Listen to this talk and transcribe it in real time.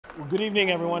Well, good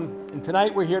evening, everyone. And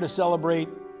tonight we're here to celebrate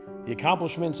the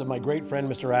accomplishments of my great friend,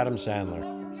 Mr. Adam Sandler.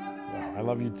 Oh, I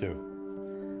love you too.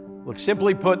 Look,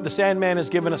 simply put, The Sandman has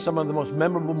given us some of the most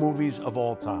memorable movies of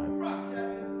all time.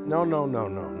 No.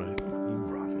 You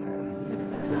rock, man.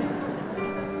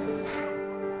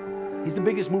 He's the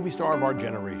biggest movie star of our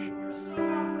generation.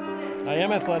 I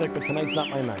am athletic, but tonight's not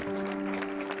my night.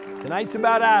 Tonight's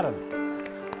about Adam.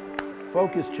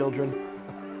 Focus, children.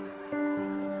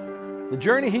 The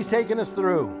journey he's taken us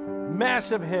through.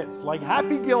 Massive hits like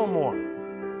Happy Gilmore,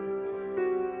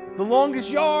 The Longest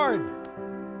Yard,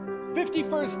 50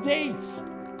 First Dates,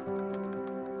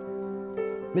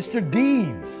 Mr.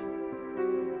 Deeds,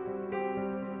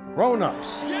 Grown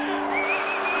Ups.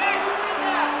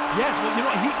 Yes, well,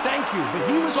 thank you, but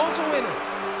he was also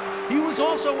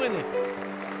in it.